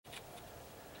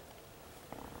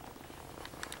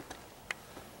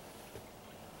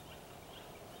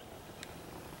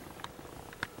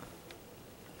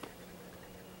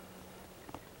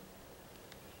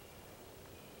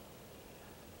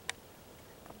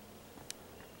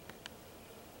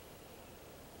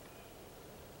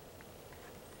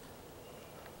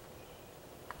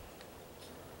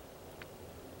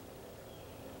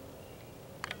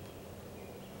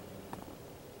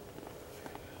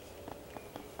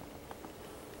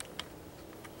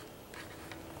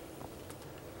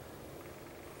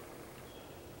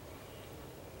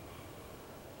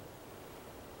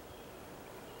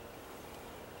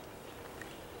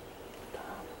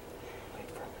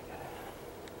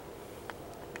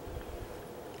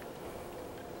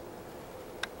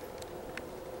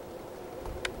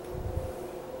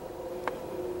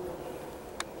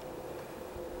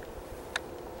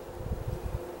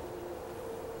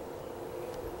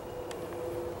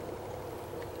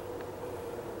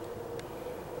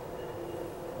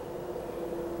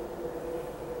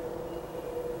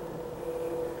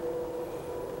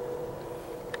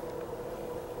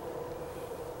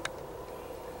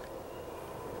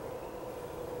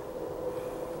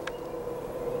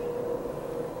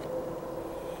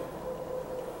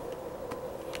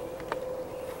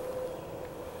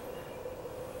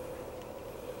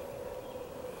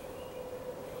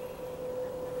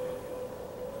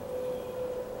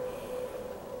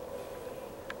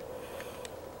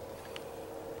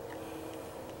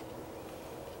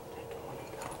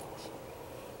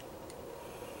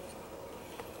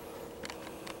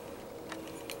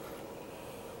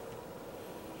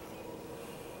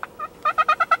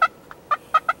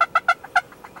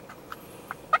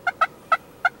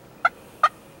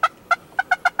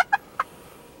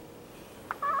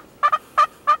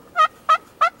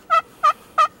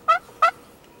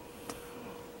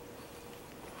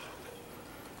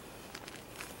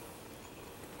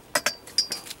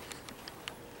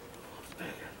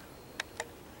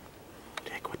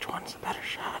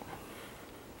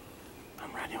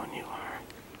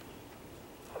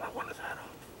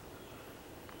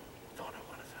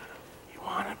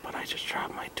I just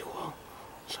dropped my tool,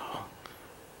 so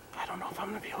I don't know if I'm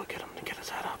gonna be able to get him to get his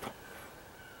head up.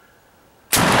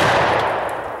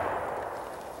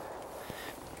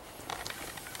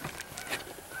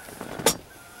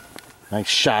 Nice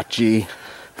shot, G.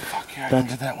 Fuck yeah, I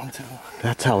did that one too.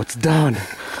 That's how it's done.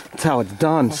 That's how it's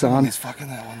done, look son. He's fucking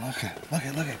that one. Look at.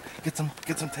 Get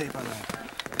some tape on that.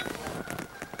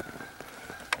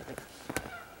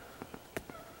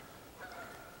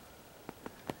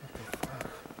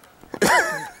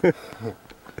 What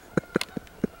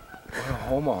a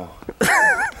homo.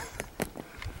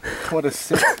 What a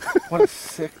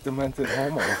sick, demented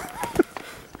homo.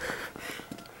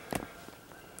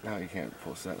 Now you can't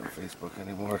post that on Facebook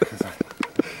anymore because I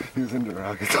use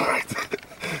derogatory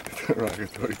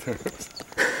terms.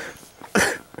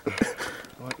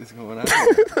 What is going on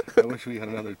here? I wish we had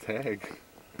another tag.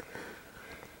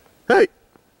 Hey!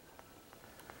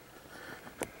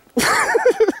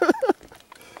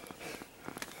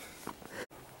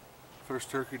 First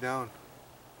turkey down.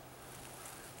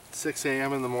 6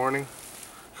 a.m. in the morning.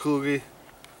 Kluge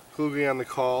on the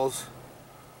calls.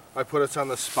 I put us on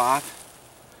the spot.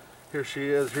 Here she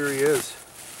is, here he is.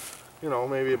 You know,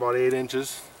 maybe about 8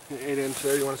 inches. 8 inch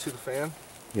there, you want to see the fan?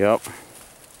 Yep.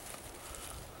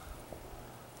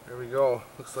 There we go.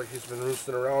 Looks like he's been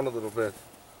roosting around a little bit.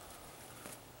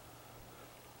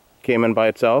 Came in by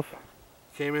itself?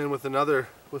 Came in with another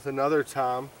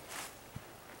tom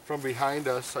from behind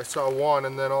us. I saw one,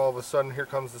 and then all of a sudden here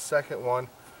comes the second one.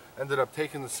 Ended up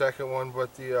taking the second one,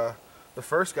 but the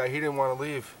first guy, he didn't want to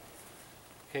leave.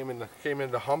 Came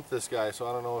in to hump this guy, so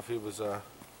I don't know if he was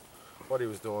what he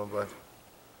was doing, but